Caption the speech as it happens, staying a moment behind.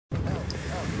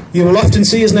You will often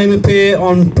see his name appear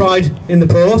on Pride in the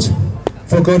Port,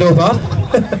 for good or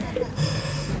bad.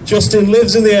 Justin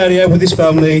lives in the area with his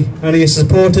family, and he has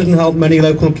supported and helped many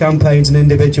local campaigns and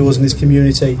individuals in his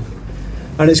community.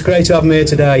 And it's great to have him here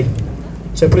today.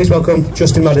 So please welcome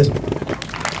Justin Madders.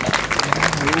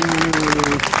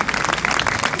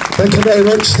 Thank you very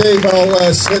much, Steve.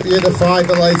 I'll slip you the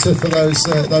fiver later for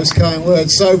those kind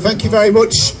words. So thank you very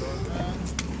much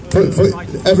for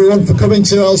everyone for coming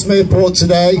to Ellesmere Port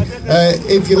today.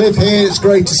 If you live here, it's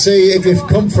great to see. If you've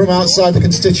come from outside the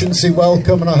constituency,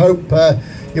 welcome, and I hope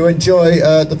you enjoy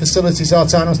the facilities our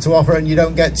town has to offer and you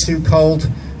don't get too cold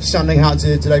standing out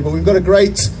here today. But we've got a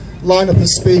great lineup of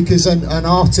speakers and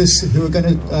artists who are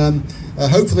going to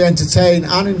hopefully entertain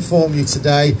and inform you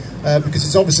today, because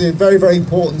it's obviously a very, very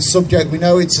important subject. We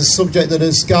know it's a subject that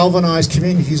has galvanised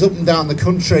communities up and down the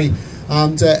country,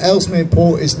 and Ellesmere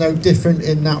Port is no different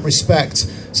in that respect.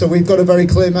 So we've got a very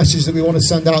clear message that we want to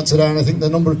send out today, and I think the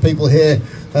number of people here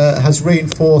has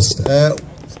reinforced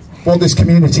what this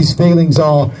community's feelings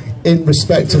are in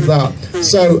respect of that.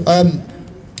 So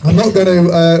I'm not going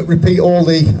to repeat all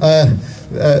the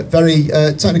very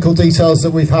technical details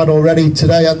that we've had already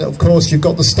today, and of course you've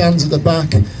got the stands at the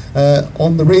back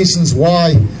on the reasons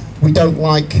why we don't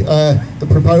like the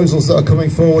proposals that are coming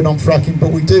forward on fracking.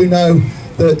 But we do know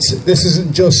that this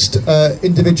isn't just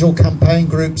individual campaign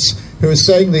groups who are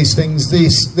saying these things.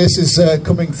 This is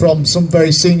coming from some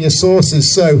very senior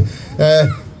sources. So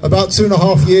about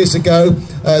 2.5 years ago,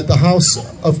 the House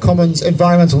of Commons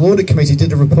Environmental Audit Committee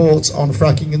did a report on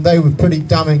fracking, and they were pretty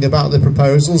damning about the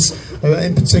proposals.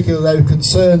 In particular, they were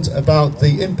concerned about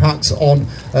the impact on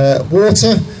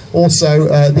water, also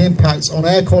the impact on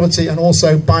air quality, and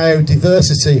also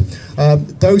biodiversity.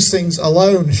 Those things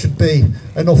alone should be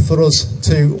enough for us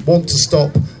to want to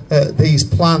stop these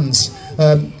plans.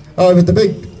 However, the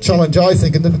big challenge, I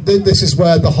think, and this is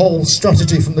where the whole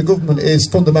strategy from the government is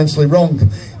fundamentally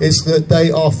wrong, is that they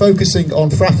are focusing on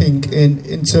fracking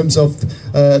in terms of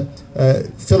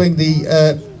filling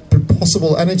the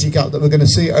possible energy gap that we're going to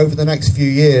see over the next few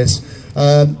years,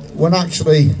 when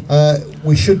actually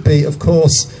we should be, of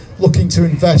course, looking to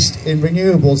invest in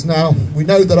renewables. Now, we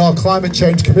know that our climate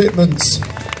change commitments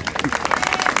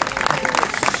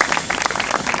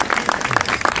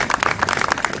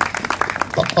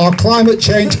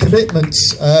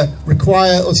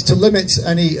require us to limit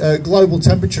any global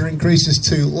temperature increases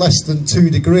to less than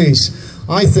 2 degrees.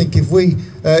 I think if we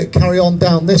carry on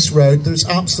down this road, there's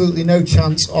absolutely no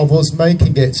chance of us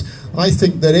making it. I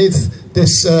think that if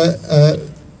this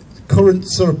current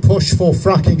sort of push for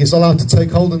fracking is allowed to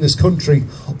take hold in this country,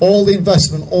 all the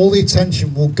investment, all the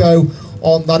attention will go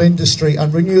on that industry,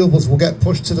 and renewables will get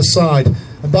pushed to the side.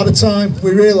 And by the time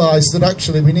we realise that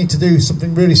actually we need to do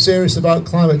something really serious about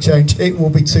climate change, it will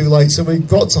be too late. So we've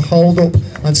got to hold up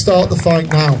and start the fight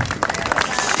now.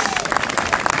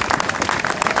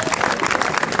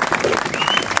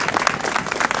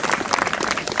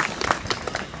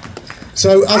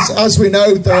 So as we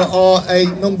know, there are a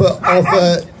number of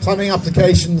planning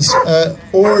applications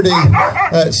already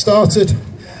started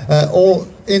or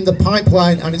in the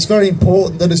pipeline, and it's very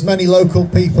important that as many local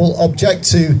people object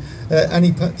to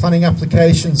any planning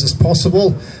applications as possible.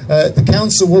 The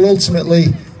council will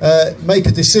ultimately make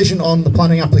a decision on the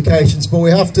planning applications, but we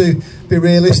have to be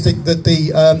realistic that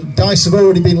the dice have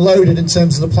already been loaded in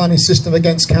terms of the planning system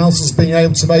against councils being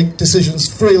able to make decisions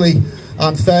freely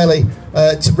and fairly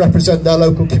to represent their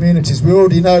local communities. We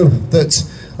already know that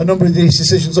a number of these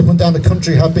decisions up and down the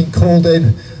country have been called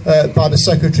in by the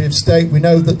Secretary of State. We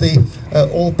know that the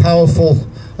all-powerful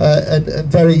and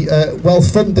very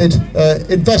well-funded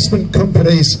investment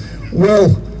companies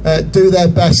will do their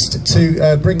best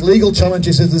to bring legal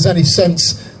challenges if there's any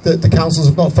sense that the councils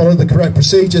have not followed the correct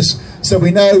procedures. So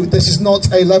we know this is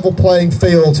not a level playing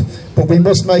field, but we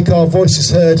must make our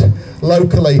voices heard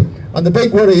locally. And the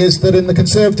big worry is that in the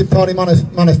Conservative Party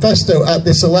manifesto at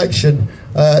this election,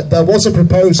 there was a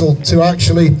proposal to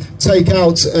actually take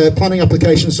out planning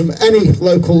applications from any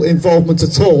local involvement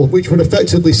at all, which would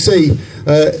effectively see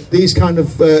these kind of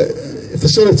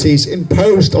facilities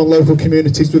imposed on local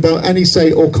communities without any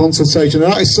say or consultation.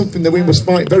 And that is something that we must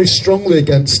fight very strongly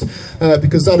against,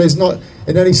 because that is not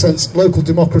in any sense local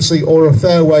democracy or a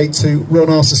fair way to run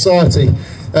our society.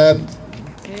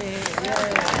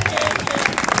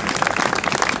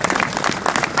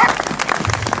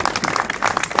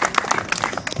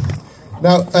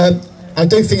 Now, I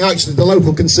do think actually the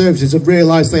local Conservatives have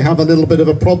realised they have a little bit of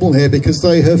a problem here, because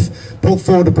they have put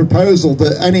forward a proposal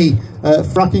that any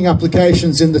fracking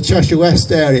applications in the Cheshire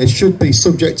West area should be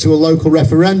subject to a local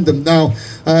referendum. Now,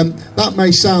 that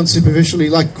may sound superficially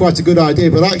like quite a good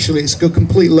idea, but actually it's a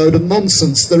complete load of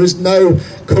nonsense. There is no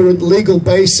current legal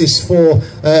basis for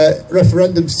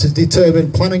referendums to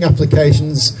determine planning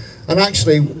applications. And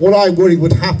actually, what I worry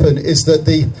would happen is that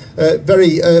the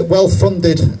very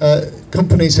well-funded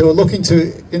companies who are looking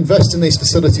to invest in these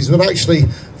facilities would actually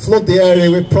flood the area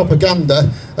with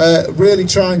propaganda, really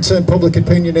try and turn public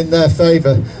opinion in their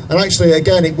favour. And actually,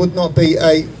 again, it would not be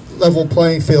a level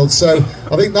playing field. So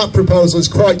I think that proposal is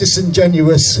quite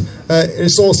disingenuous.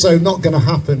 It's also not going to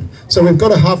happen. So we've got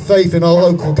to have faith in our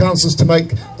local councils to make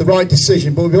the right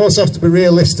decision, but we also have to be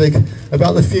realistic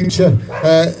about the future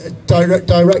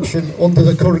direction under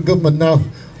the current government. Now,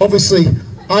 obviously,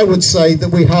 I would say that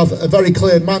we have a very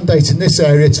clear mandate in this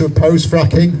area to oppose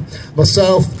fracking.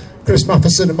 Myself, Chris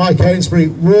Matheson and Mike Ainsbury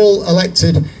were all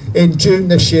elected in June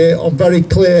this year on very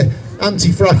clear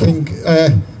anti-fracking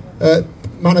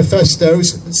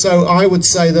manifestos. So I would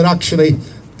say that actually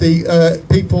the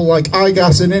people like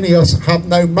IGAS and INEOS have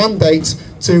no mandate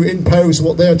to impose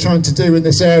what they are trying to do in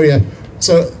this area.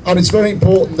 So, and it's very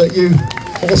important that you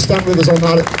all stand with us on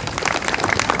that.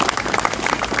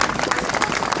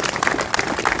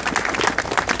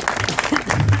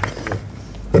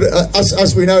 But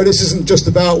as we know, this isn't just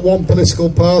about one political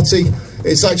party.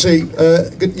 It's actually, you're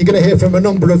going to hear from a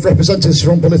number of representatives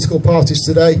from political parties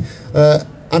today.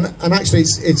 And actually,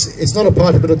 it's not a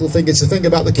party political thing. It's a thing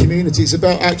about the community. It's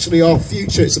about actually our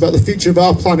future. It's about the future of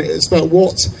our planet. It's about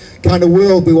what kind of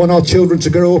world we want our children to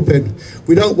grow up in.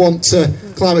 We don't want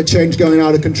climate change going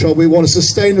out of control. We want a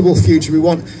sustainable future. We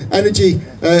want energy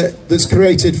that's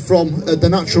created from the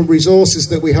natural resources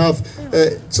that we have,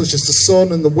 such as the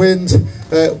sun and the wind.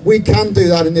 We can do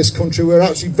that in this country. We're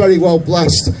actually very well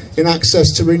blessed in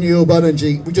access to renewable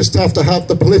energy. We just have to have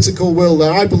the political will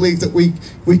there. I believe that we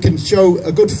can show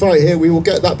a good fight here. We will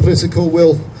get that political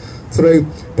will through,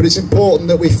 but it's important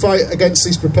that we fight against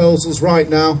these proposals right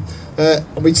now,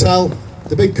 and we tell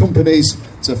the big companies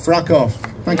to frack off.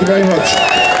 Thank you very much.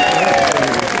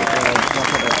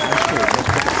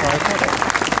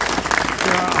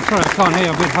 Sorry, I can't hear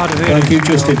you. A bit hard to hear. Thank you,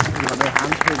 Justin.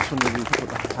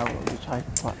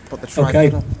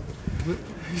 Okay.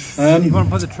 You want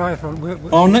to put the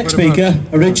tripod? Our next speaker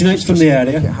originates from the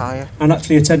area and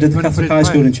actually attended the Catholic High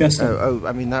School in Chester.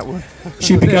 I mean that one.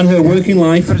 She began her working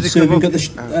life serving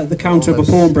at the counter of a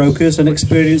pawnbroker's, an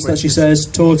experience that she says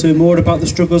taught her more about the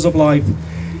struggles of life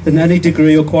than any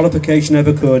degree or qualification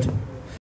ever could.